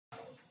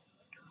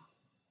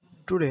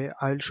Today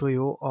I'll show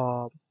you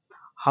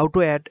how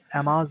to add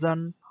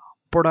Amazon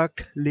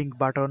product link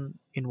button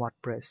in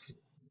WordPress.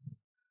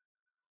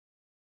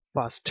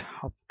 First,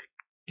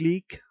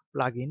 click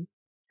plugin,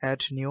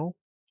 add new,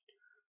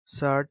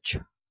 search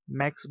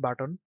Max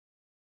button,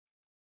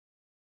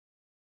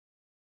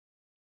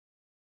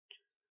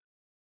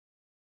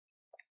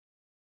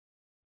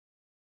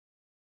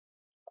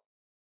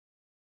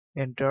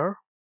 enter.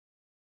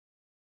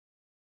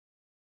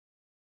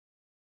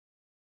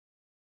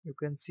 You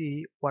can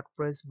see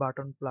WordPress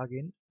button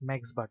plugin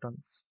Max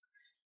buttons.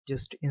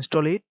 Just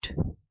install it.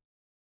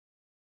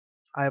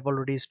 I have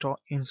already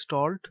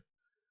installed.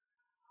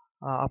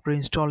 After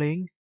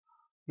installing,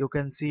 you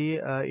can see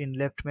in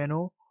left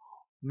menu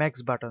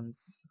Max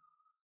buttons.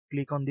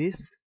 Click on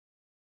this.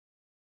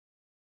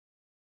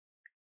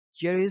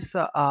 Here is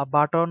a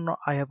button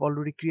I have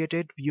already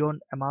created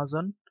beyond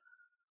Amazon.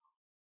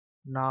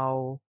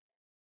 Now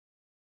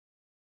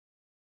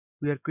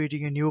we are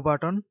creating a new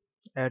button.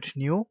 Add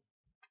new.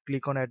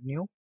 Click on add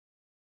new.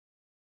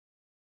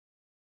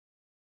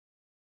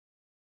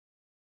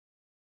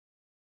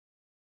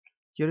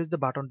 Here is the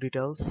button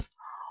details.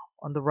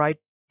 On the right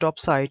top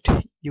side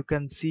you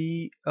can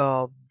see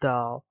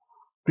the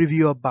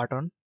preview of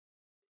button.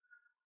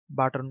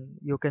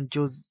 You can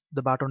choose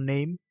the button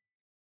name.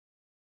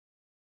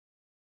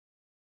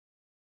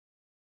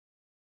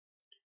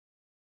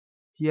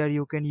 Here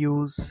you can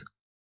use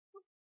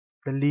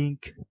the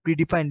link,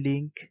 predefined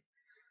link.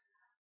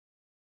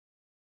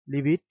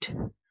 Leave it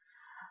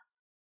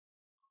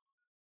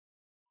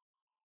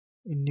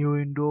in new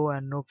window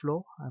and no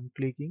flow. I'm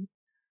clicking.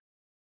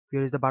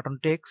 Here is the button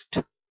text.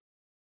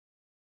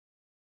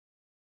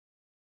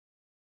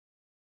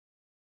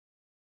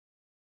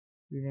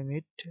 Rename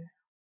it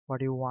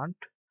what you want.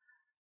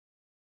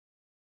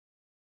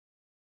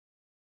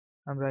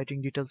 I'm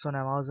writing details on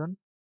Amazon.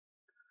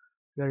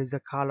 Here is the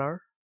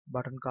color,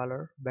 button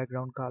color,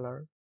 background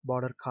color,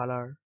 border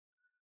color,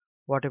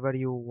 whatever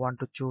you want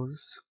to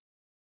choose.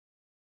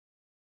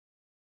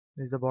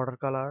 This is the border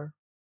color.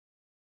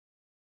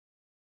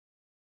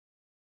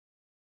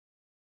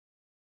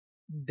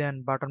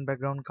 Then button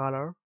background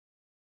color,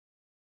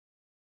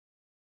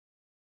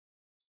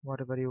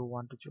 whatever you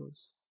want to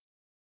choose.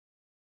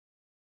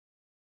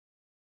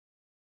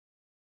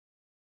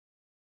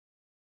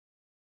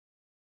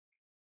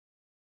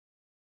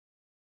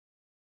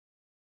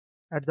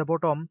 At the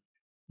bottom,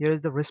 here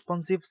is the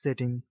responsive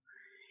setting.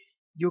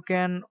 You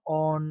can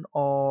on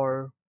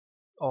or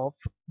off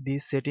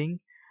this setting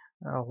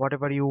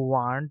whatever you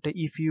want.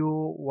 If you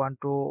want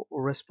to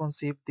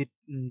responsive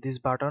this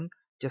button,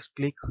 just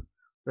click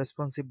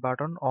responsive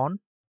button on,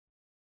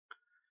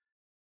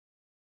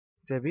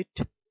 save it.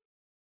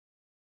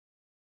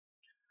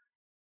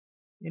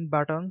 In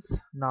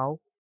buttons, now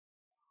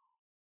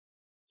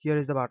here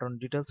is the button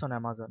details on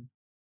Amazon.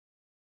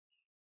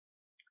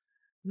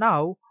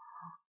 Now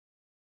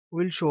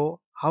we'll show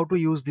how to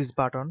use this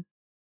button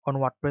on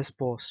WordPress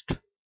post.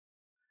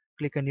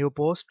 Click a new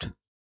post,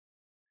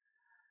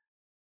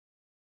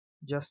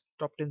 just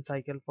top 10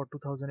 cycle for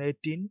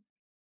 2018.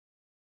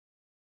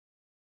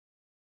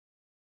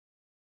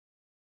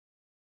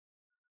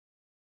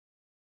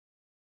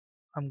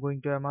 I'm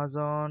going to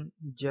Amazon,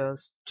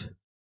 just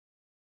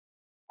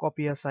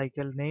copy a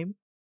cycle name,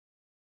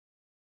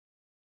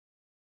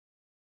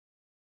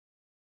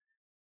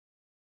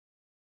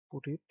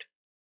 put it.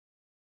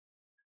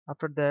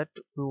 After that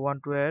we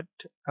want to add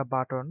a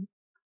button.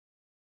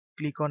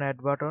 Click on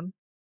add button,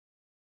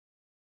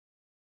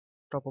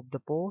 top of the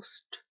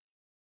post,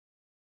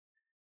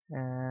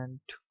 and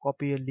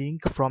copy a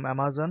link from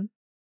Amazon.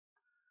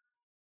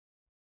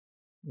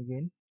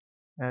 Again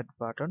add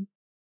button,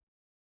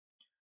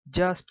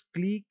 just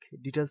click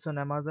details on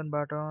Amazon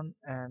button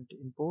and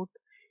import.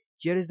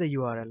 Here is the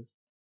URL.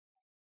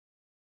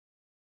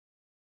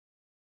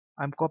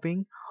 I'm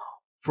copying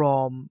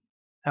from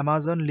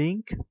Amazon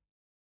link,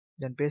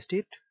 then paste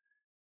it.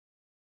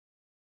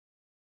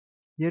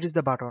 Here is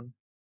the button.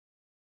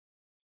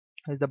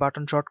 Here is the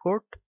button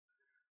shortcut.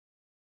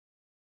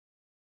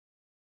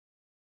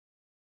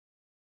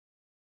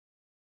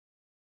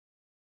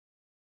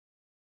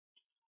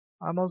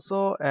 I'm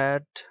also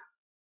add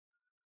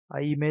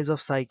an image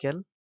of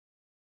cycle.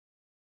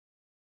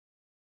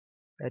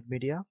 Add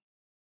media.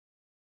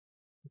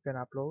 You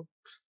can upload.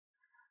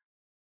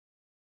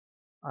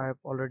 I have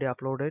already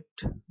uploaded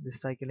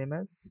this cycle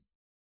image.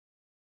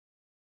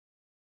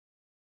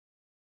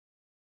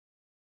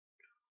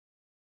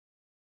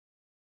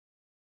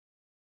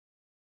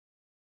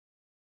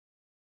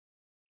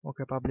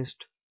 Okay,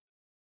 published.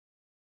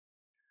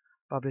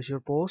 Publish your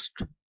post.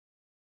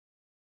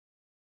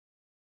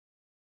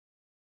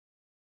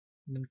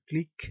 Then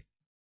click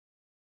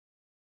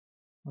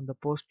on the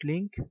post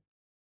link.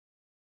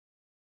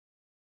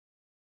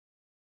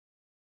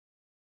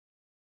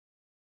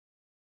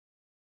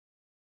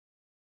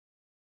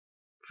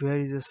 Where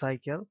is the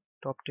cycle?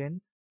 Top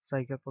 10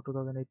 cycle for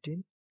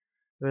 2018.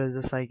 Where is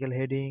the cycle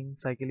heading,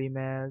 cycle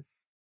image?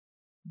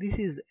 This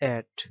is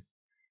add,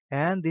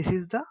 and this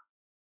is the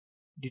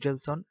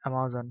details on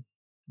Amazon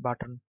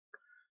button.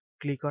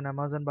 click on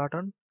Amazon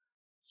button.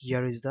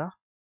 Here is the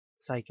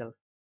cycle.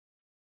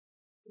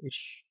 It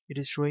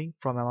is showing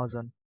from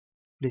Amazon.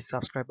 Please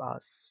subscribe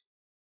us.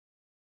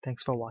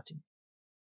 Thanks for watching.